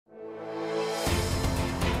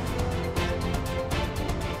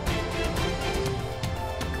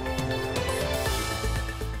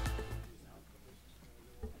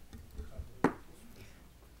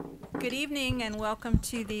evening and welcome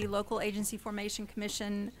to the Local Agency Formation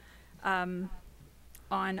Commission on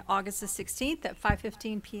August the 16th at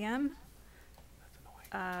 5:15 p.m.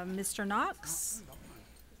 Mr. Knox?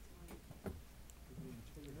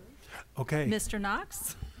 Okay. Mr.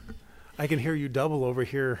 Knox? I can hear you double over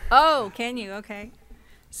here. Oh, can you? Okay.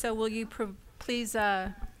 So will you please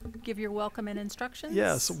give your welcome and instructions?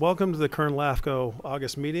 Yes. Welcome to the Kern LAFCo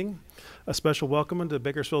August meeting. A special welcome to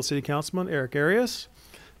Bakersfield City Councilman Eric Arias.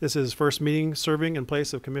 This is his first meeting serving in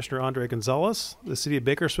place of Commissioner Andre Gonzalez. The City of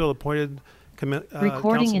Bakersfield appointed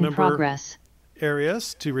Recording in progress.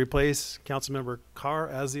 Arias to replace Councilmember Carr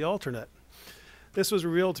as the alternate. This was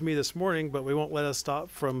revealed to me this morning, but we won't let us stop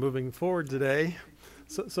from moving forward today.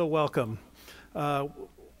 So welcome.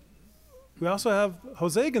 We also have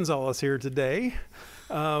Jose Gonzalez here today.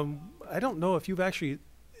 I don't know if you've actually...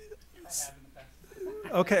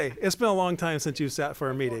 Okay, it's been a long time since you sat for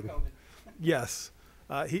a meeting. Yes,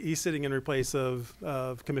 he's sitting in place of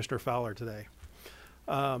Commissioner Fowler today.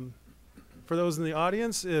 For those in the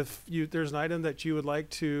audience, if there's an item that you would like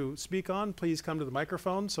to speak on, please come to the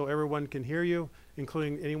microphone so everyone can hear you,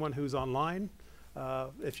 including anyone who's online.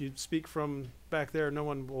 If you speak from back there, no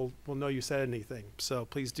one will know you said anything. So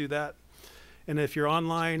please do that. And if you're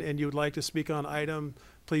online and you would like to speak on an item,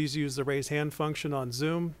 please use the raise hand function on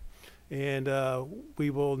Zoom, and we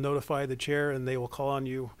will notify the chair and they will call on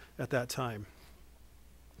you at that time.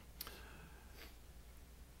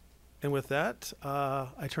 And with that,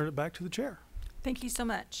 I turn it back to the chair. Thank you so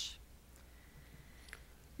much.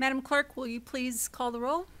 Madam Clerk, will you please call the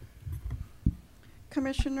roll?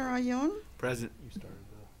 Commissioner Ayun? Present.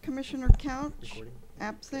 Commissioner Couch?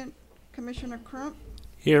 Absent. Commissioner Crump?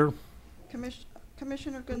 Here.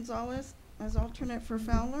 Commissioner Gonzalez as alternate for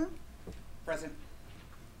Fowler? Present.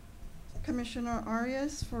 Commissioner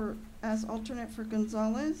Arias as alternate for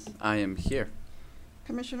Gonzalez? I am here.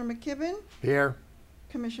 Commissioner McKibben? Here.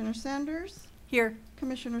 Commissioner Sanders? Here.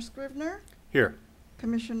 Commissioner Scrivener? Here.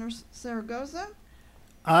 Commissioner Zaragoza?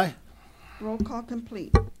 Aye. Roll call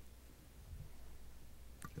complete.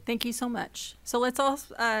 Thank you so much. So let's all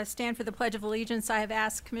stand for the Pledge of Allegiance. I have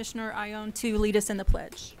asked Commissioner Ayun to lead us in the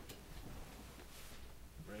pledge.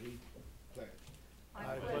 Ready?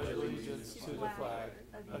 I pledge allegiance to the flag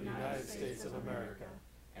of the United States of America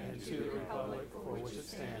and to the republic for which it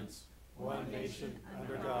stands, one nation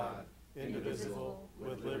under God, indivisible,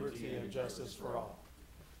 with liberty and justice for all.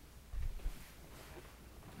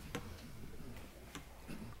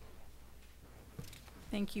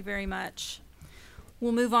 Thank you very much.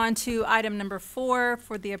 We'll move on to item number 4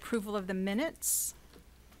 for the approval of the minutes.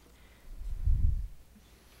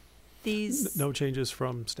 No changes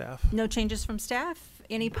from staff. No changes from staff.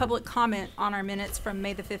 Any public comment on our minutes from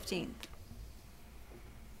May the 15th?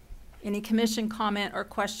 Any commission comment or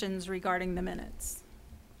questions regarding the minutes?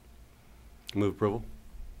 Move approval.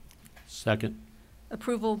 Second.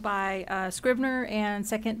 Approval by Scrivener and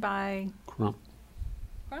second by Crump.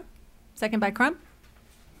 Crump? Second by Crump.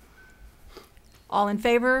 All in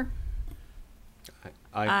favor?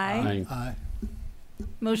 Aye. Aye. Aye.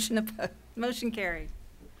 Motion carried.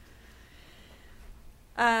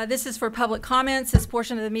 This is for public comments. This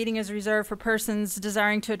portion of the meeting is reserved for persons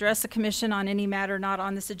desiring to address the commission on any matter not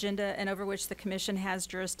on this agenda and over which the commission has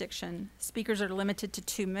jurisdiction. Speakers are limited to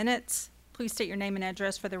 2 minutes. Please state your name and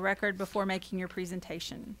address for the record before making your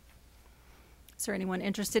presentation. Is there anyone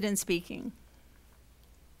interested in speaking?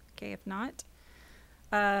 Okay, if not.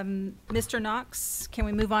 Mr. Knox, can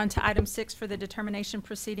we move on to item 6 for the determination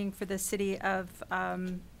proceeding for the city of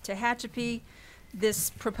Tehachapi? This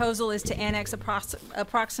proposal is to annex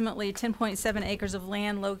approximately 10.7 acres of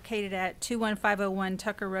land located at 21501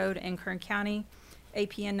 Tucker Road in Kern County,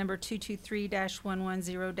 APN number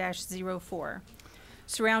 223-110-04.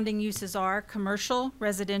 Surrounding uses are commercial,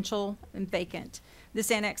 residential, and vacant.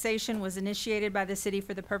 This annexation was initiated by the city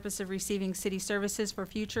for the purpose of receiving city services for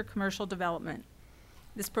future commercial development.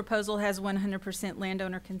 This proposal has 100%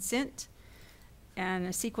 landowner consent and a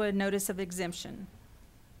CEQA notice of exemption.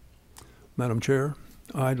 Madam Chair,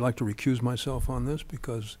 I'd like to recuse myself on this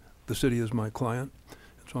because the city is my client,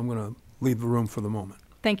 so I'm going to leave the room for the moment.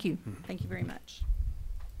 Thank you. Thank you very much.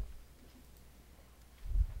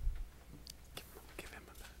 Give him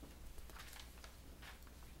a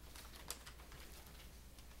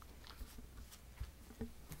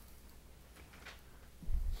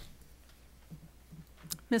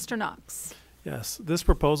minute. Mr. Knox. Yes, this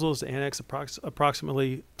proposal is to annex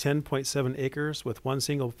approximately 10.7 acres with one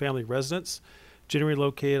single-family residence, generally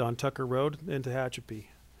located on Tucker Road in Tehachapi.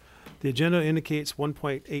 The agenda indicates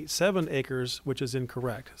 1.87 acres, which is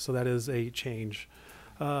incorrect, so that is a change.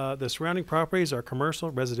 The surrounding properties are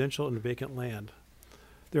commercial, residential, and vacant land.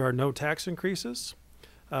 There are no tax increases.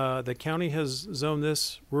 The county has zoned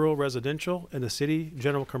this rural residential and the city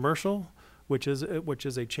general commercial, which is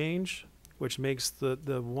a change, which makes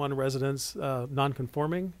the one residence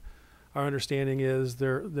non-conforming. Our understanding is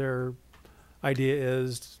their idea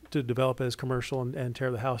is to develop it as commercial and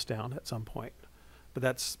tear the house down at some point, but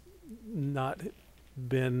that's not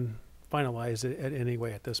been finalized at any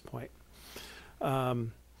way at this point.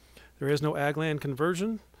 There is no ag land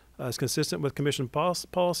conversion. It's consistent with commission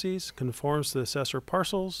policies, conforms to the assessor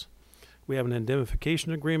parcels. We have an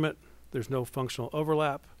indemnification agreement. There's no functional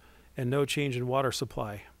overlap and no change in water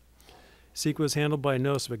supply. CEQA is handled by a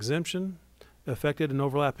notice of exemption. Affected and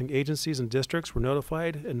overlapping agencies and districts were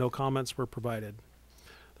notified and no comments were provided.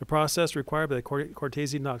 The process required by the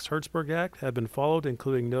Cortese-Knox-Hertzberg Act have been followed,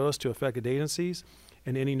 including notice to affected agencies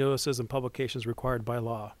and any notices and publications required by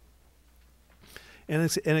law.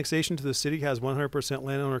 Annexation to the city has 100%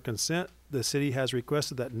 landowner consent. The city has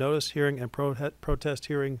requested that notice, hearing, and protest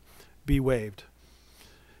hearing be waived.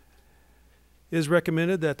 It is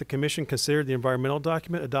recommended that the commission consider the environmental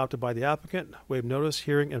document adopted by the applicant, waive notice,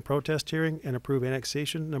 hearing, and protest hearing, and approve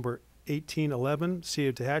annexation number 1811, City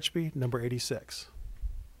of Tehachapi, number 86.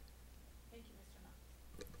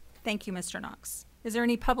 Thank you, Mr. Knox. Is there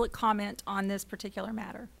any public comment on this particular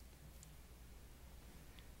matter?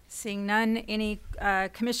 Seeing none, any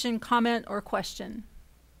commission comment or question?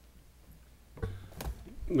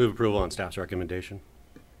 Move approval on staff's recommendation.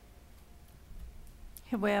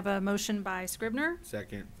 We have a motion by Scribner,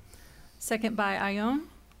 Second. second by Ione.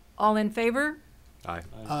 All in favor? Aye.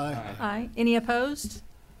 Aye. Any opposed?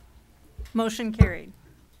 Motion carried.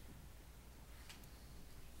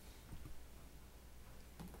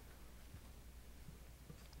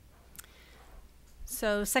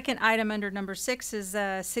 So second item under number 6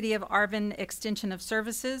 is City of Arvin Extension of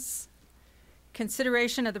Services.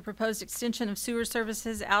 Consideration of the proposed extension of sewer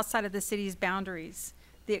services outside of the city's boundaries.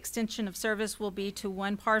 The extension of service will be to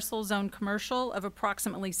one parcel zoned commercial of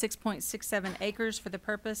approximately 6.67 acres for the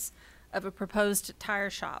purpose of a proposed tire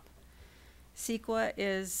shop. CEQA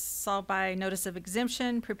is solved by notice of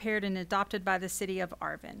exemption prepared and adopted by the City of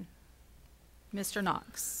Arvin. Mr.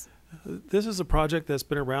 Knox. This is a project that's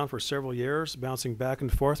been around for several years, bouncing back and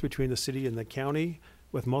forth between the city and the county,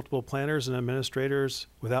 with multiple planners and administrators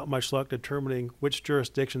without much luck determining which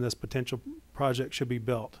jurisdiction this potential project should be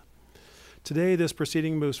built. Today, this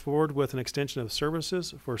proceeding moves forward with an extension of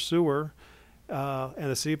services for sewer, and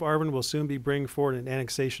the City of Arvin will soon be bringing forward an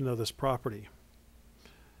annexation of this property.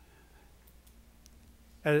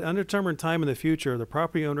 At an undetermined time in the future, the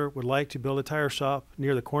property owner would like to build a tire shop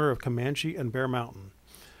near the corner of Comanche and Bear Mountain.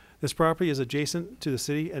 This property is adjacent to the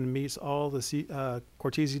city and meets all the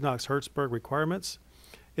Cortese-Knox-Hertzberg requirements.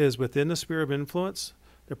 It is within the sphere of influence.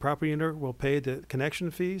 The property owner will pay the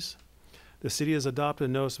connection fees. The city has adopted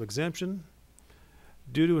a notice of exemption.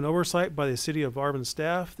 Due to an oversight by the City of Arvin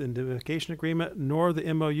staff, the indemnification agreement nor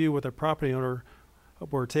the MOU with the property owner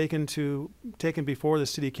were taken before the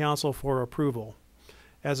City Council for approval.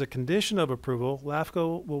 As a condition of approval,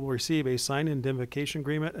 LAFCo will receive a signed indemnification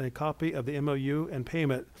agreement and a copy of the MOU and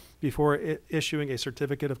payment before issuing a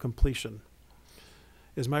certificate of completion.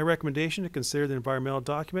 It is my recommendation to consider the environmental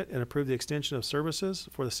document and approve the extension of services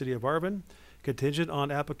for the City of Arvin, contingent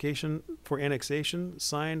on application for annexation,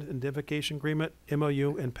 signed indemnification agreement,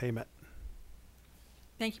 MOU, and payment.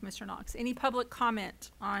 Thank you, Mr. Knox. Any public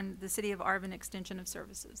comment on the City of Arvin extension of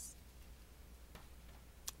services?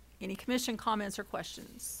 Any commission comments or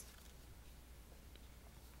questions?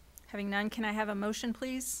 Having none, can I have a motion,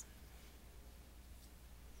 please?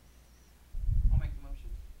 I'll make the motion.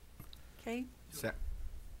 Okay.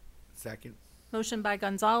 Second. Motion by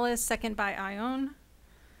Gonzalez, second by Ione.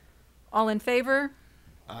 All in favor?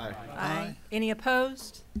 Aye. Aye. Any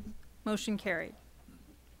opposed? Motion carried.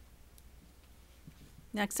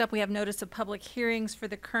 Next up, we have notice of public hearings for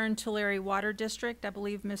the Kern Tulare Water District. I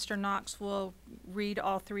believe Mr. Knox will read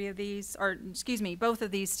all three of these, or excuse me, both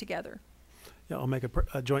of these together. Yeah, I'll make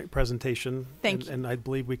a joint presentation. Thank you. And I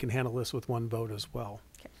believe we can handle this with one vote as well.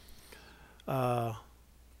 Okay.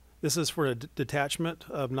 This is for a detachment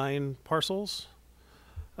of 9 parcels.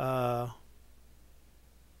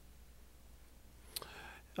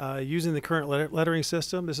 Using the current lettering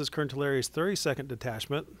system, this is Kern Tulare's 32nd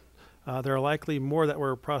detachment. There are likely more that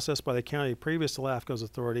were processed by the county previous to LAFCo's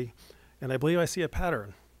authority, and I believe I see a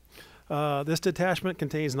pattern. This detachment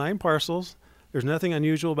contains 9 parcels. There's nothing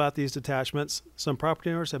unusual about these detachments. Some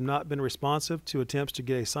property owners have not been responsive to attempts to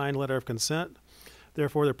get a signed letter of consent.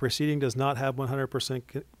 Therefore, the proceeding does not have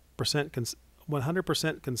 100%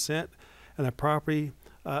 consent, and the property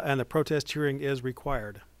and the protest hearing is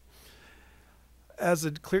required. As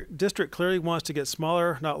the district clearly wants to get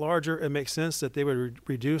smaller, not larger, it makes sense that they would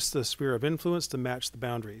reduce the sphere of influence to match the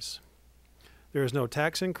boundaries. There is no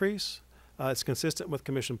tax increase. It's consistent with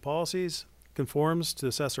commission policies, conforms to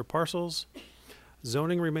assessor parcels.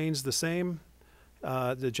 Zoning remains the same.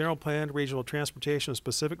 The general plan, regional transportation, and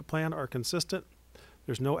specific plan are consistent.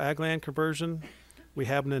 There's no ag land conversion. We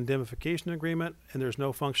have an indemnification agreement, and there's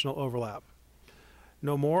no functional overlap.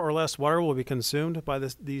 No more or less water will be consumed by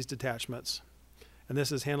these detachments, and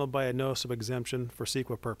this is handled by a notice of exemption for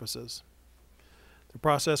CEQA purposes. The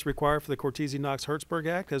process required for the Cortese-Knox-Hertzberg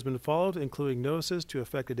Act has been followed, including notices to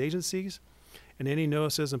affected agencies and any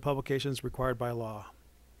notices and publications required by law.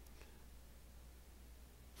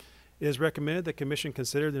 It is recommended that Commission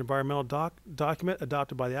consider the environmental document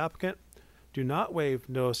adopted by the applicant, do not waive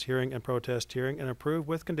notice hearing and protest hearing, and approve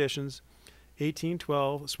with conditions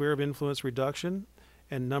 1812 sphere of influence reduction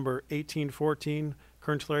and number 1814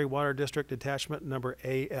 Kern-Tulare Water District Detachment number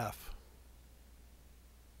AF.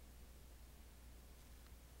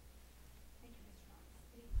 Thank you, Mr. Knox.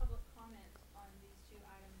 Any public comment on these two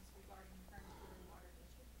items regarding Kern-Tulare Water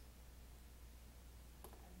District?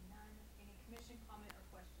 None. Any commission comment or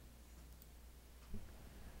questions?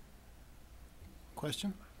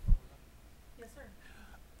 Question? Yes, sir.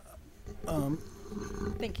 Um,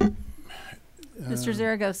 Thank you. Mr.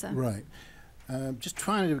 Zaragoza. Right. Just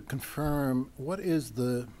trying to confirm, what is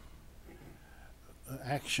the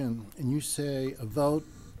action? And you say a vote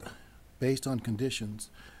based on conditions.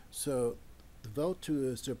 So the vote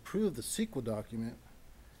is to approve the CEQA document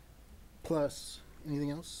plus anything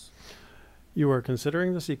else? You are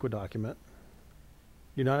considering the CEQA document.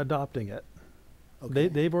 You're not adopting it. Okay.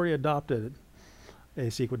 They've already adopted a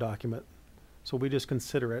CEQA document, so we just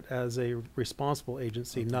consider it as a responsible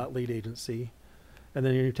agency, not lead agency. And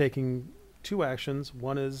then you're taking two actions.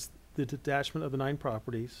 One is the detachment of the 9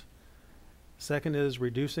 properties. Second is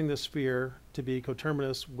reducing the sphere to be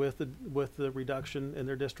coterminous with the reduction in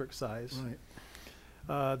their district size.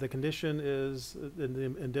 Right. The condition is the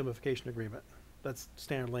indemnification agreement. That's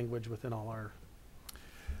standard language within all our.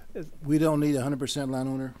 We don't need 100%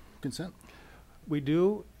 landowner consent? We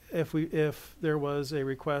do if there was a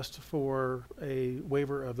request for a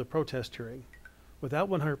waiver of the protest hearing. Without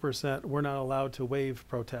 100%, we're not allowed to waive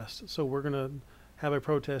protest. So we're going to have a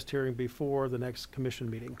protest hearing before the next commission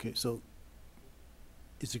meeting. Okay, so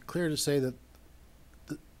is it clear to say that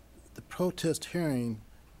the protest hearing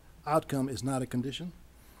outcome is not a condition?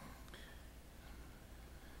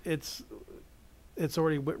 It's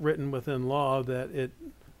already written within law that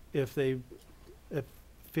if 50%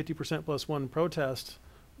 plus one protest,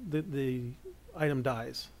 the item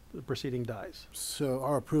dies, the proceeding dies. So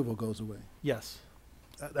our approval goes away? Yes.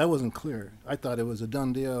 That wasn't clear. I thought it was a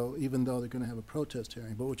done deal, even though they're going to have a protest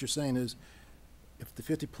hearing. But what you're saying is, if the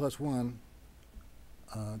 50 plus 1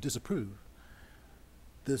 disapprove,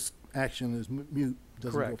 this action is mute,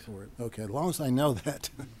 doesn't Correct. go forward. Okay, as long as I know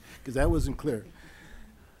that, because that wasn't clear.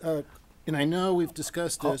 And I know we've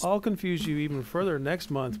discussed this. I'll confuse you even further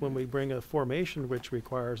next month when we bring a formation which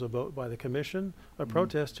requires a vote by the commission, a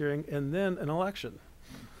protest hearing, and then an election.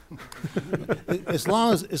 As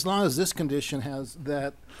long as this condition has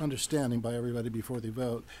that understanding by everybody before they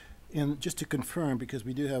vote, and just to confirm, because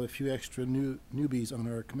we do have a few extra newbies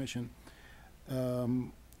on our commission,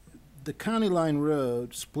 the county line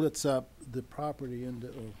road splits up the property into,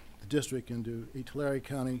 or the district into a Tulare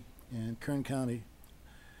County and Kern County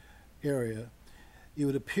area. It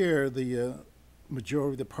would appear the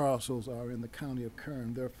majority of the parcels are in the county of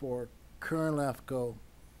Kern. Therefore, Kern LAFCo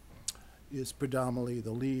is predominantly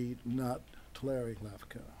the lead, not Tulare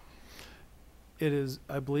LAFCo. It is,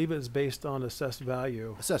 I believe, it's based on assessed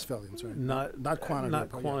value, Assessed value, I'm sorry. not quantity. not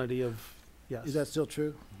quantity of. Yes. Is that still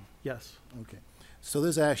true? Yes. Okay. So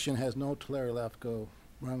this action has no Tulare LAFCO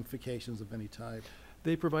ramifications of any type?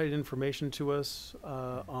 They provided information to us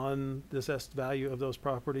on the assessed value of those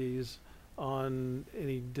properties, on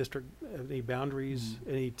any district, any boundaries,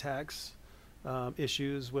 any tax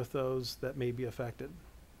issues with those that may be affected.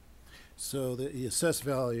 So the assessed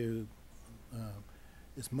value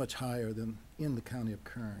is much higher than in the county of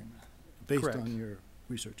Kern, based Correct. on your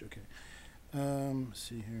research. Okay. Let's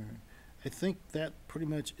see here. I think that pretty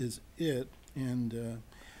much is it. And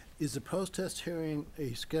is the protest hearing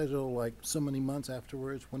a schedule like so many months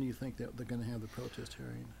afterwards? When do you think that they're going to have the protest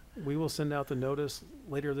hearing? We will send out the notice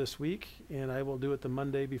later this week, and I will do it the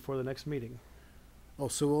Monday before the next meeting. Oh,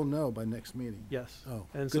 so we'll know by next meeting. Yes. Oh,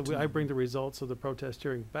 And so good to I know. bring the results of the protest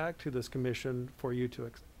hearing back to this commission for you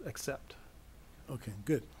to accept, Okay,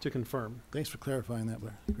 good. to confirm. Thanks for clarifying that,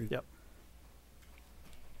 Blair. Agreed. Yep.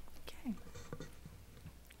 Okay.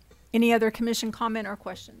 Any other commission comment or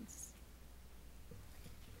questions?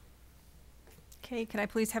 Okay, can I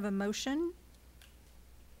please have a motion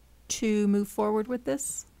to move forward with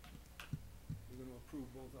this? We're going to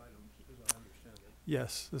approve both items, as I understand it.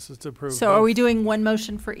 Yes, this is to approve. So are we both. doing one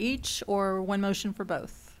motion for each or one motion for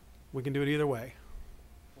both? We can do it either way.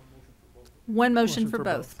 One motion for both, One motion Motion for for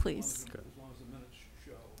both, both. please. as long as the minutes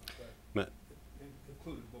show Ma- that it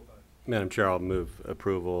included both items. Madam Chair, I'll move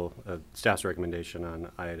approval of staff's recommendation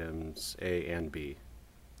on items A and B.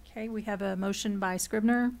 Okay, we have a motion by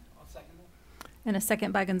Scribner I'll second that. and a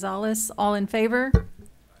second by Gonzalez. All in favor?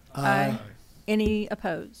 Aye. Any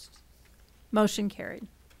opposed? Motion carried.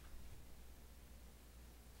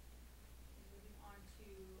 Moving on to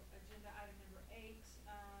agenda item number 8,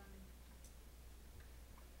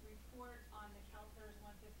 report on the CalPERS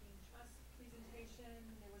 115 trust presentation.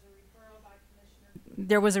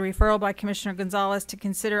 There was a referral by Commissioner Gonzalez to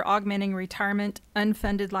consider augmenting retirement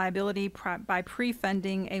unfunded liability by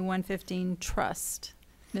pre-funding a 115 trust.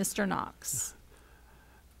 Mr. Knox.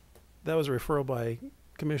 That was a referral by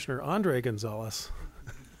Commissioner Andre Gonzalez,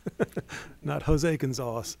 not Jose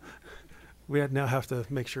Gonzalez. We now have to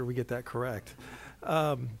make sure we get that correct.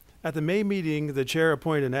 At the May meeting, the chair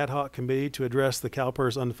appointed an ad hoc committee to address the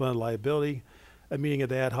CalPERS unfunded liability. A meeting of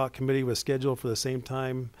the ad hoc committee was scheduled for the same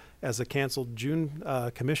time as the canceled June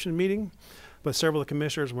commission meeting, but several of the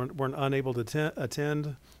commissioners were unable to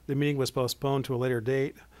attend. The meeting was postponed to a later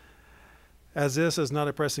date. As this is not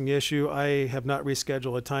a pressing issue, I have not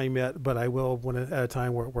rescheduled a time yet, but I will at a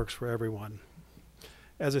time where it works for everyone.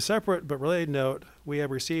 As a separate but related note, we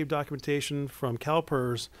have received documentation from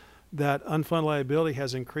CalPERS that unfunded liability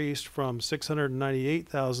has increased from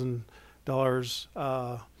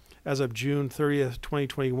 $698,000 as of June 30th,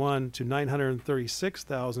 2021 to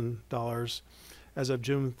 $936,000 as of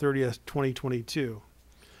June 30th, 2022.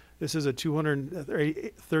 This is a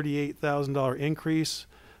 $238,000 increase,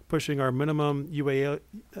 pushing our minimum UAL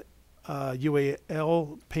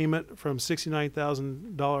payment from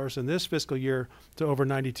 $69,000 in this fiscal year to over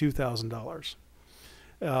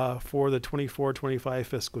 $92,000 for the 24-25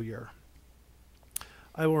 fiscal year.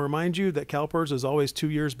 I will remind you that CalPERS is always 2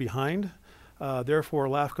 years behind. Therefore,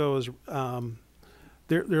 LAFCo is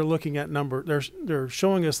they're looking at they're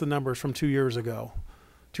showing us the numbers from 2 years ago.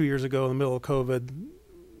 2 years ago, in the middle of COVID,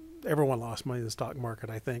 everyone lost money in the stock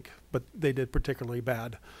market, I think, but they did particularly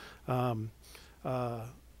bad. In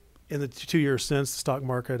the 2 years since, the stock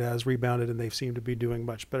market has rebounded and they seem to be doing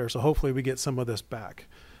much better. So hopefully we get some of this back.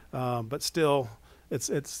 But still,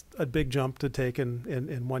 it's a big jump to take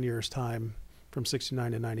in 1 year's time from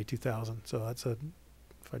 69 to 92,000. So that's if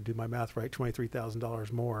I do my math right,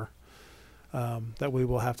 $23,000 more that we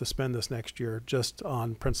will have to spend this next year just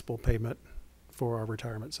on principal payment for our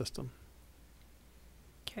retirement system.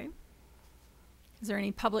 Okay. Is there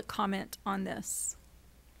any public comment on this?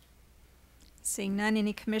 Seeing none,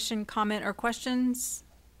 any commission comment or questions?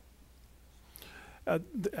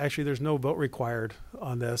 Actually, there's no vote required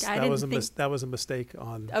on this. I That was a didn't think- that was a mistake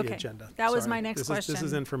on Okay, the agenda. that was Sorry. my next This is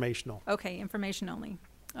question. informational. Okay, information only.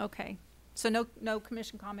 Okay, so no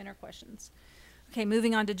commission comment or questions. Okay,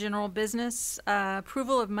 moving on to general business.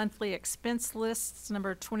 Approval of monthly expense lists,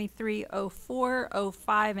 number 2304,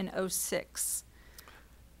 05, and 06.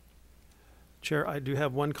 Chair, I do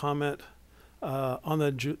have one comment on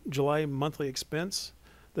the July monthly expense.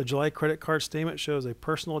 The July credit card statement shows a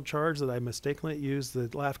personal charge that I mistakenly used the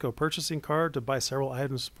LAFCo purchasing card to buy several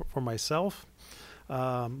items for myself.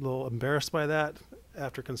 A little embarrassed by that.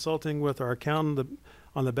 After consulting with our accountant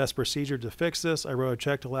on the best procedure to fix this, I wrote a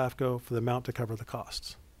check to LAFCo for the amount to cover the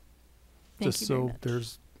costs. Thank Just you very so much.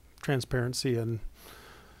 there's transparency and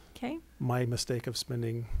Okay, my mistake of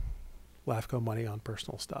spending LAFCO money on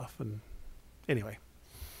personal stuff. And anyway.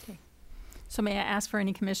 so may I ask for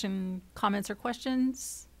any commission comments or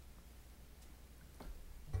questions?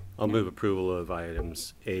 I'll move approval of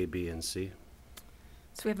items A, B, and C.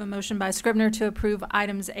 So we have a motion by Scribner to approve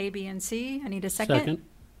items A, B, and C. I need a second.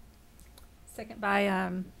 Second by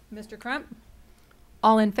Mr. Crump.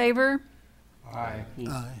 All in favor? Aye.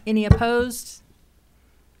 Aye. Any opposed?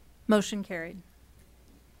 Motion carried.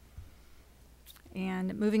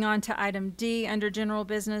 And moving on to item D, under general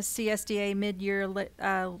business, CSDA mid-year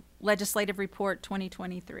legislative report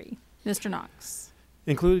 2023. Mr. Knox.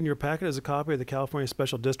 Included in your packet is a copy of the California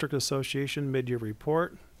Special District Association mid-year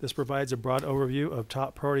report. This provides a broad overview of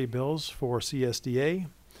top priority bills for CSDA.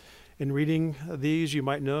 In reading these, you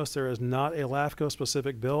might notice there is not a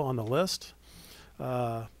LAFCO-specific bill on the list.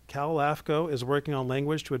 LAFCo is working on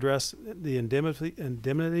language to address the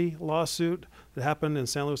indemnity lawsuit that happened in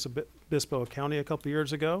San Luis Obispo County a couple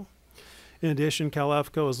years ago. In addition,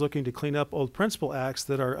 LAFCo is looking to clean up old principal acts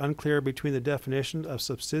that are unclear between the definition of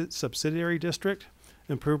subsidiary district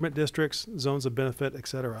improvement districts, zones of benefit,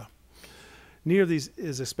 etc. Neither of these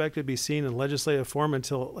is expected to be seen in legislative form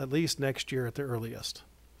until at least next year at the earliest.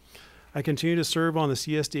 I continue to serve on the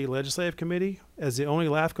CSDA Legislative Committee. As the only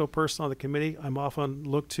LAFCo person on the committee, I'm often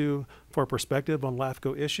looked to for perspective on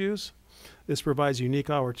LAFCo issues. This provides a unique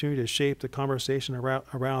opportunity to shape the conversation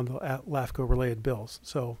around the LAFCO-related bills.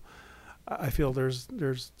 So I feel there's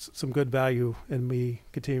some good value in me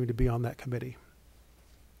continuing to be on that committee.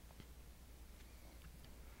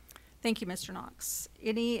 Thank you, Mr. Knox.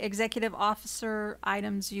 Any executive officer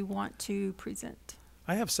items you want to present?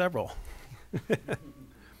 I have several.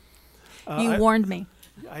 You warned me.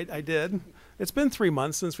 I did. It's been 3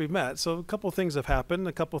 months since we've met, so a couple things have happened.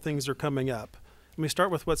 A couple things are coming up. Let me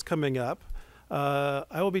start with what's coming up.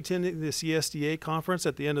 I will be attending the CSDA conference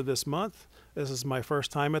at the end of this month. This is my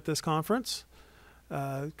first time at this conference.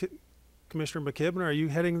 Commissioner McKibben, are you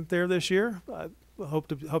heading there this year? I hope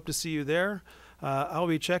to see you there. I'll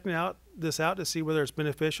be checking this out to see whether it's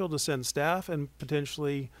beneficial to send staff and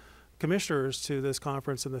potentially commissioners to this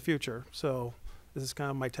conference in the future. So this is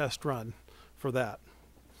kind of my test run for that.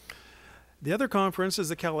 The other conference is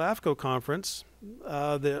the LAFCo conference.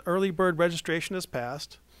 The early bird registration has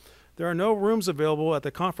passed. There are no rooms available at the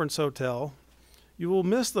conference hotel. You will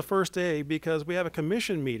miss the first day because we have a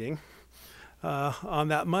commission meeting on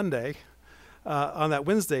that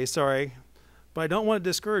Wednesday, sorry. But I don't want to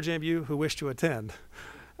discourage any of you who wish to attend.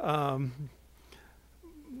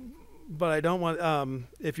 But I don't want,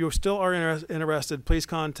 if you still are interested, please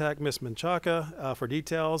contact Ms. Menchaca for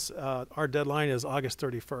details. Our deadline is August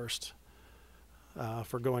 31st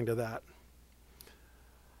for going to that.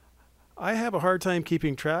 I have a hard time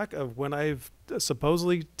keeping track of when I've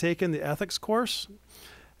supposedly taken the ethics course.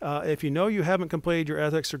 If you know you haven't completed your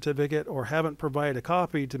ethics certificate or haven't provided a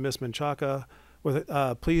copy to Ms. Menchaca,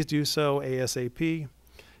 please do so ASAP.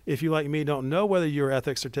 If you, like me, don't know whether your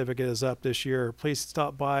ethics certificate is up this year, please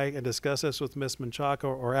stop by and discuss this with Ms. Menchaca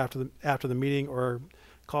or after the meeting, or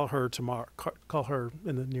call her tomorrow. Call her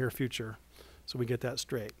in the near future, so we get that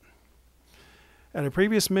straight. At a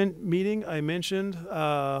previous meeting, I mentioned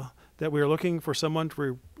that we are looking for someone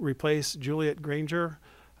to replace Juliet Granger,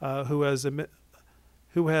 who has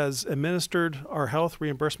administered our health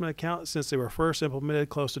reimbursement account since they were first implemented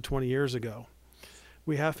close to 20 years ago.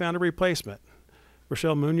 We have found a replacement.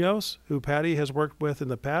 Rochelle Munoz, who Patty has worked with in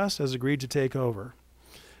the past, has agreed to take over.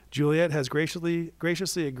 Juliet has graciously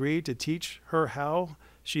agreed to teach her how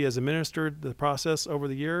she has administered the process over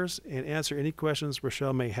the years and answer any questions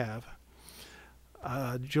Rochelle may have.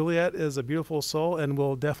 Juliet is a beautiful soul and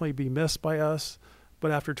will definitely be missed by us,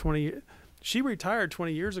 but after 20 years, she retired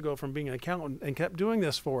 20 years ago from being an accountant and kept doing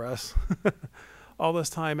this for us all this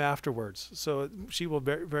time afterwards. So she will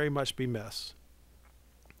very, very much be missed.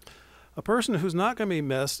 A person who's not going to be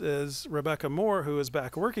missed is Rebecca Moore, who is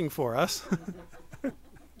back working for us.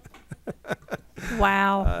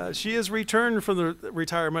 Wow. She has returned from the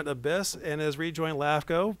retirement abyss and has rejoined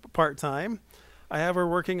LAFCo part-time. I have her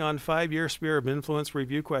working on 5-year sphere of influence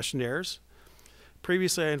review questionnaires.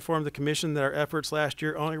 Previously, I informed the Commission that our efforts last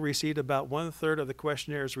year only received about 1/3 of the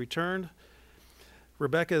questionnaires returned.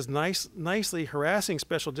 Rebecca is nicely harassing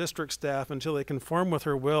special district staff until they conform with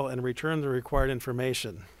her will and return the required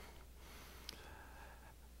information.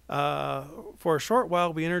 For a short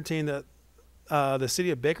while, we entertained that the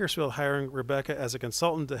City of Bakersfield hiring Rebecca as a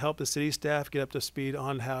consultant to help the city staff get up to speed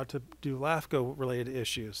on how to do LAFCO-related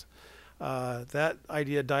issues. That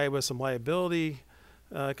idea died with some liability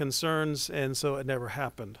concerns, and so it never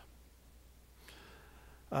happened.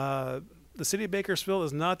 The City of Bakersfield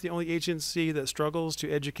is not the only agency that struggles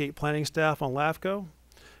to educate planning staff on LAFCO.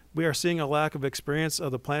 We are seeing a lack of experience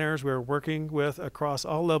of the planners we are working with across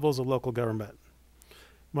all levels of local government.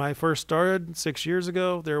 When I first started 6 years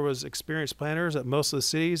ago, there was experienced planners at most of the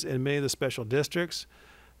cities and many of the special districts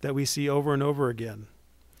that we see over and over again.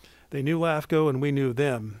 They knew LAFCO and we knew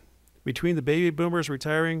them. Between the baby boomers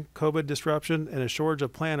retiring, COVID disruption, and a shortage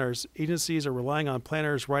of planners, agencies are relying on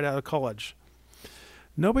planners right out of college.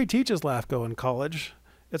 Nobody teaches LAFCO in college.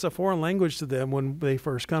 It's a foreign language to them when they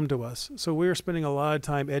first come to us. So we're spending a lot of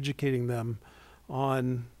time educating them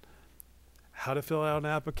on how to fill out an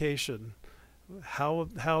application,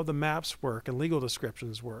 how the maps work and legal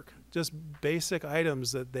descriptions work. Just basic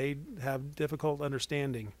items that they have difficult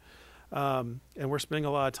understanding. And we're spending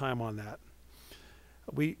a lot of time on that.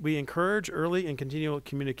 We encourage early and continual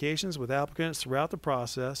communications with applicants throughout the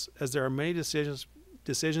process, as there are many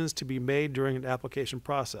decisions to be made during an application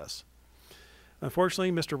process.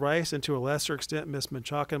 Unfortunately, Mr. Rice, and to a lesser extent Ms.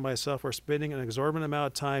 Menchaca and myself, are spending an exorbitant amount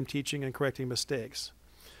of time teaching and correcting mistakes.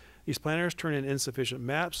 These planners turn in insufficient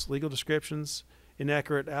maps, legal descriptions,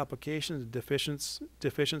 inaccurate applications,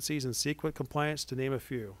 deficiencies in sequence compliance, to name a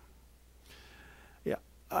few. Yeah,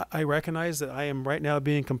 I recognize that I am right now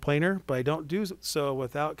being a complainer, but I don't do so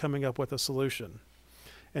without coming up with a solution.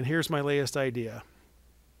 And here's my latest idea.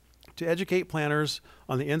 To educate planners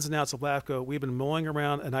on the ins and outs of LAFCo, we've been mulling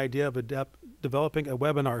around an idea of developing a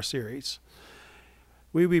webinar series.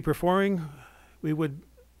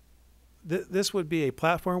 This would be a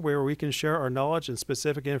platform where we can share our knowledge and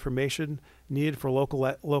specific information needed for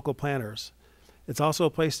local planners. It's also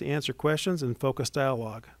a place to answer questions and focus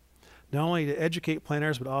dialogue, not only to educate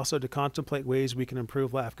planners, but also to contemplate ways we can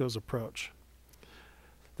improve LAFCo's approach.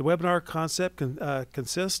 The webinar concept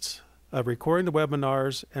consists of recording the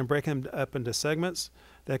webinars and breaking them up into segments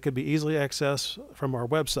that could be easily accessed from our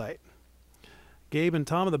website. Gabe and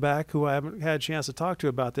Tom in the back, who I haven't had a chance to talk to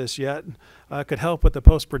about this yet, could help with the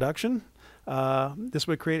post-production. This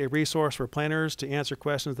would create a resource for planners to answer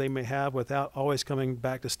questions they may have without always coming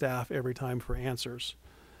back to staff every time for answers.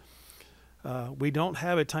 We don't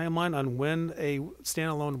have a timeline on when a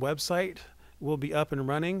standalone website will be up and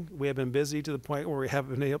running. We have been busy to the point where we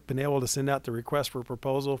haven't been able to send out the request for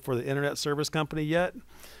proposal for the internet service company yet.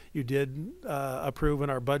 You did approve in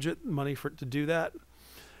our budget money to do that.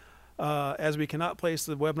 As we cannot place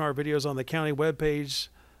the webinar videos on the county webpage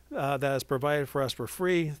that is provided for us for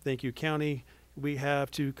free, thank you, county, we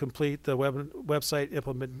have to complete the website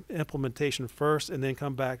implementation first and then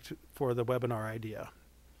come back for the webinar idea.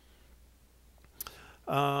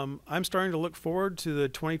 I'm starting to look forward to the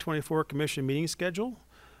 2024 commission meeting schedule.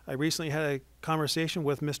 I recently had a conversation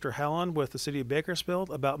with Mr. Hallen with the city of Bakersfield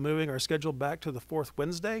about moving our schedule back to the 4th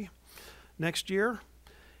Wednesday next year.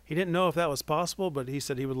 He didn't know if that was possible, but he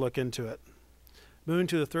said he would look into it. Moving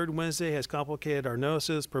to the 3rd Wednesday has complicated our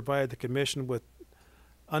notices, provided the commission with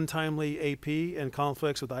untimely AP and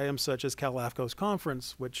conflicts with items such as LAFCo's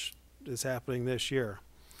conference, which is happening this year.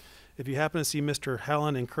 If you happen to see Mr.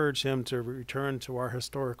 Hallen, encourage him to return to our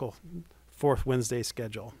historical 4th Wednesday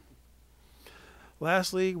schedule.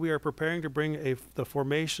 Lastly, we are preparing to bring the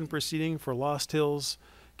formation proceeding for Lost Hills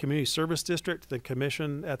Community Service District to the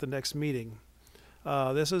commission at the next meeting.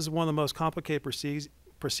 This is one of the most complicated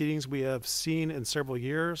proceedings we have seen in several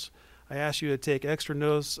years. I ask you to take extra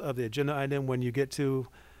notice of the agenda item when you get to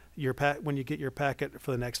your packet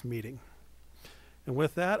for the next meeting. And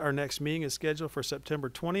with that, our next meeting is scheduled for September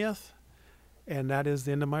 20th, and that is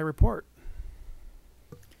the end of my report.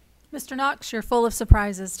 Mr. Knox, you're full of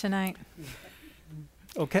surprises tonight.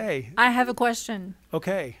 Okay. I have a question.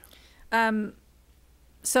 Okay.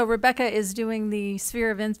 So Rebecca is doing the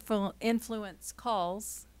sphere of influence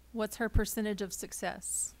calls. What's her percentage of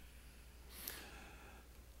success?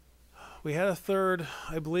 We had a third.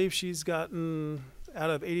 I believe she's gotten,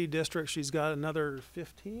 out of 80 districts, she's got another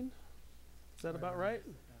 15. Is that about right?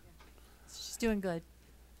 She's doing good.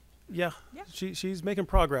 Yeah. Yeah. She's making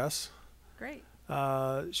progress. Great.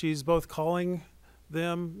 She's both calling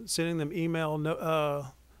them, sending them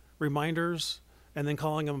email reminders, and then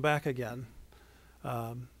calling them back again.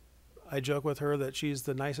 I joke with her that she's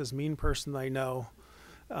the nicest mean person I know,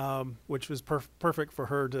 which was perfect for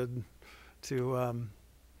her to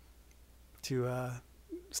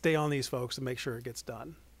stay on these folks and make sure it gets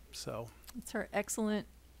done. So It's her excellent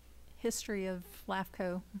history of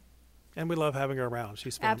LAFCo. And we love having her around.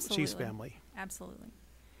 She's Absolutely. She's family. Absolutely.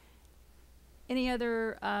 Any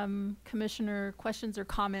other commissioner questions or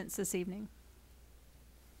comments this evening?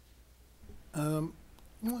 I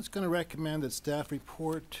was going to recommend that staff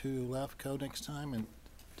report to LAFCo next time and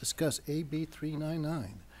discuss AB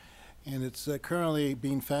 399. And it's currently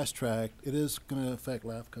being fast-tracked. It is going to affect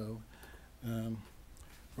LAFCo.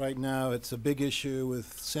 Right now, it's a big issue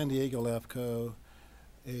with San Diego LAFCo.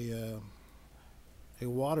 A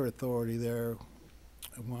water authority there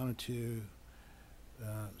wanted to,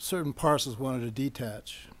 certain parcels wanted to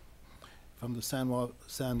detach from the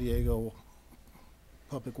San Diego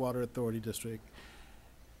Public Water Authority District.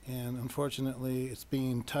 And unfortunately, it's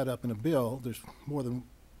being tied up in a bill. There's more than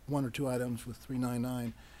one or two items with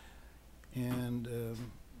 399. And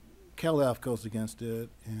LAFCo's against it,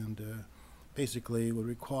 and basically would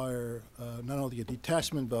require not only a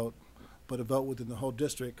detachment vote, but a vote within the whole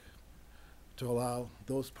district to allow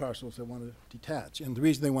those parcels that want to detach. And the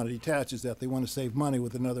reason they want to detach is that they want to save money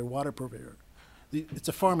with another water purveyor. It's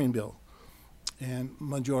a farming bill, and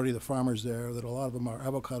majority of the farmers there, that a lot of them are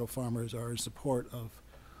avocado farmers, are in support of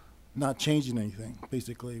not changing anything.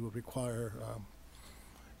 Basically would require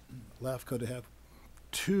LAFCo to have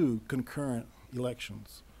 2 concurrent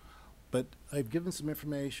elections. But I've given some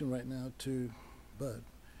information right now to Bud,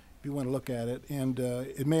 if you want to look at it, and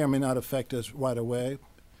it may or may not affect us right away.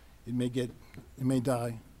 It may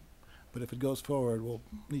die But if it goes forward, we'll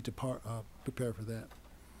need to prepare for that.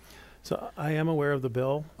 So I am aware of the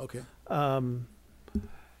bill. Okay.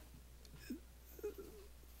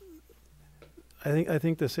 I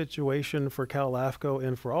think the situation for Cal LAFCo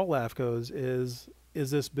and for all LAFCos is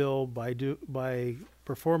this bill by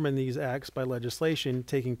performing these acts by legislation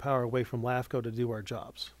taking power away from LAFCo to do our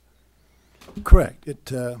jobs. Correct.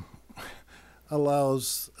 It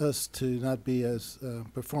allows us to not be as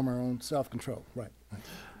perform our own self-control, right?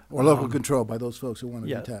 Or local control by those folks who want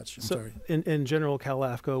to detach. I'm sorry. In general, Cal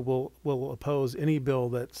LAFCo will oppose any bill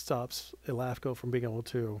that stops a LAFCO from being able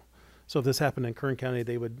to. So if this happened in Kern County,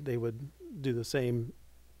 they would do the same,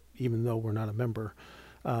 even though we're not a member.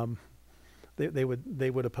 They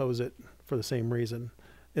would oppose it for the same reason.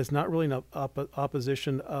 It's not really an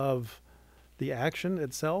opposition of the action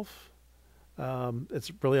itself.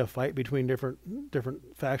 It's really a fight between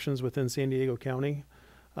different factions within San Diego County.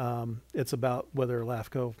 It's about whether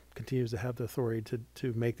LAFCO continues to have the authority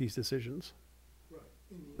to make these decisions.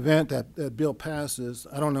 In the event that bill passes,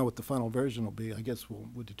 I don't know what the final version will be. I guess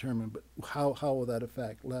we'll determine. But how will that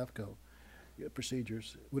affect LAFCO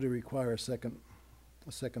procedures? Would it require a second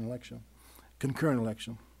election, concurrent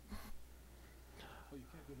election?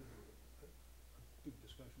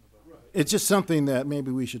 It's just something that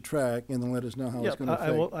maybe we should track and then let us know how it's going to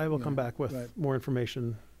affect. I will come back with more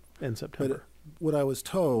information in September. But what I was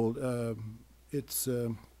told, it's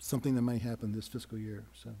something that may happen this fiscal year.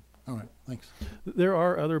 So, all right, thanks. There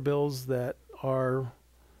are other bills that are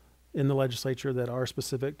in the legislature that are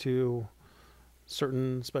specific to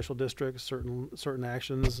certain special districts, certain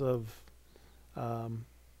actions of.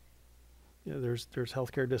 There's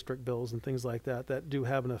healthcare district bills and things like that do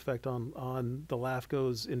have an effect on the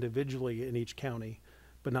LAFCOs individually in each county,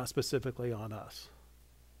 but not specifically on us.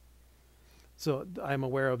 So I'm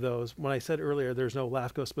aware of those. When I said earlier there's no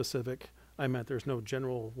LAFCO specific, I meant there's no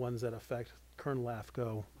general ones that affect Kern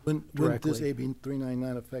LAFCO When directly. does AB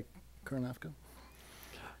 399 affect Kern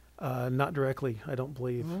LAFCO? Not directly, I don't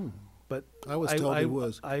believe. Oh. But I was told it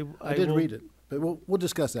was. I did read it, but we'll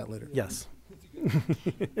discuss that later. Yes.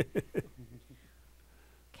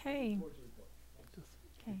 Okay.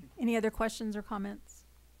 Any other questions or comments?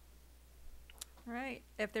 All right.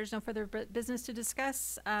 If there's no further business to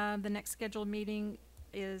discuss, the next scheduled meeting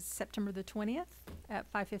is September the 20th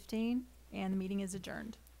at 5:15, and the meeting is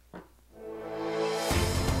adjourned.